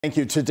Thank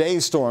you.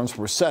 Today's storms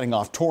were setting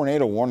off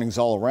tornado warnings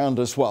all around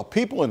us, while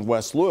people in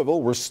West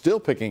Louisville were still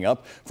picking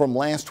up from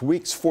last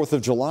week's 4th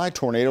of July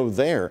tornado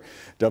there.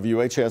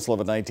 WHS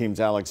 1119's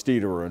Alex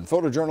Dieterer and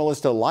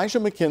photojournalist Elijah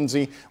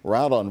McKenzie were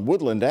out on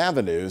Woodland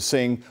Avenue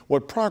seeing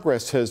what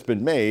progress has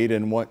been made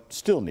and what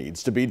still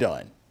needs to be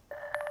done.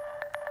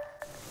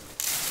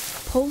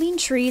 Pulling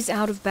trees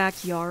out of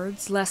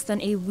backyards less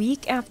than a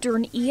week after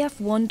an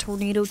EF1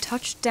 tornado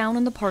touched down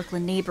in the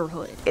Parkland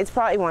neighborhood. It's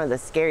probably one of the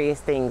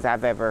scariest things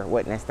I've ever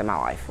witnessed in my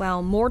life.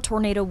 While more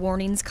tornado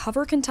warnings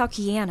cover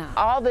Kentuckiana.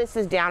 All this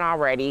is down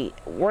already.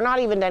 We're not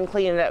even done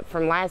cleaning it up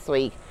from last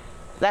week.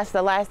 That's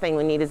the last thing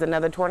we need is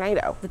another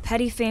tornado. The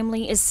Petty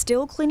family is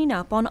still cleaning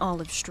up on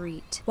Olive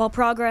Street. While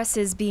progress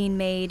is being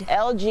made,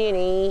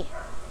 LG&E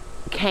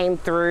came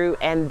through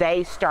and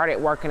they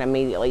started working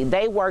immediately.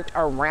 They worked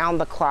around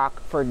the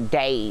clock for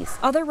days.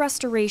 Other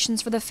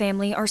restorations for the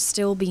family are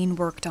still being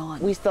worked on.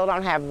 We still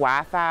don't have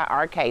Wi-Fi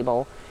or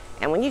cable.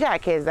 And when you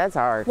got kids, that's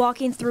hard.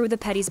 Walking through the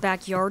Petty's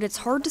backyard, it's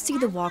hard to see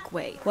the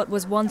walkway. What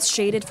was once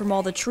shaded from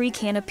all the tree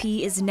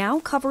canopy is now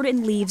covered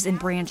in leaves and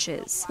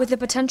branches. With the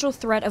potential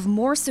threat of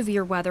more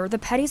severe weather, the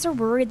Pettys are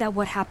worried that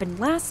what happened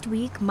last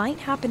week might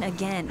happen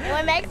again.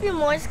 What makes me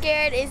more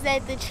scared is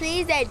that the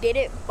trees that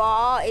didn't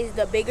fall is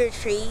the bigger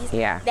trees.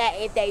 Yeah. That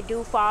if they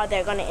do fall,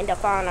 they're going to end up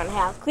falling on the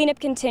house. Cleanup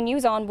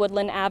continues on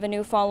Woodland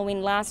Avenue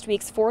following last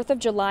week's 4th of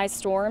July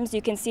storms.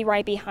 You can see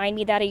right behind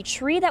me that a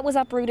tree that was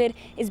uprooted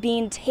is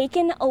being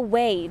taken away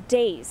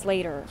days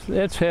later.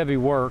 It's heavy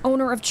work.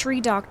 Owner of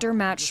Tree Doctor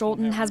Matt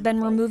Schulten has been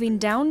removing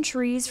downed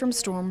trees from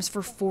storms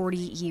for 40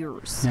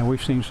 years. Yeah,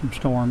 we've seen some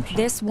storms.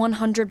 This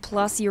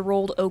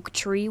 100-plus-year-old oak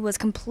tree was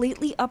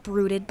completely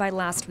uprooted by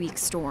last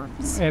week's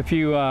storms. If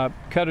you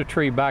cut a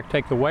tree back,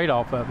 take the weight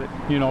off of it.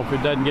 You know, if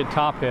it doesn't get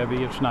top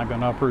heavy, it's not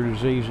going to uproot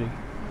as easy.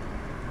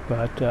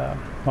 But a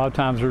lot of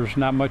times there's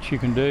not much you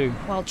can do.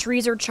 While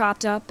trees are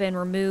chopped up and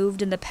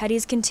removed and the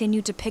Pettys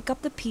continue to pick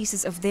up the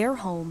pieces of their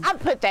home. I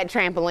put that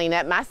trampoline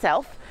up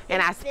myself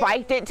and I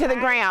spiked it to the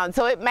ground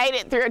so it made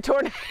it through a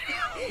tornado.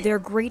 They're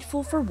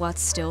grateful for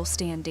what's still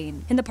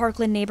standing. In the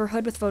Parkland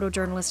neighborhood with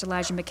photojournalist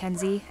Elijah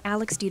McKenzie,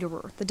 Alex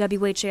Dieterer, the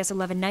WHS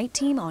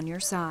 1119 on your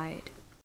side.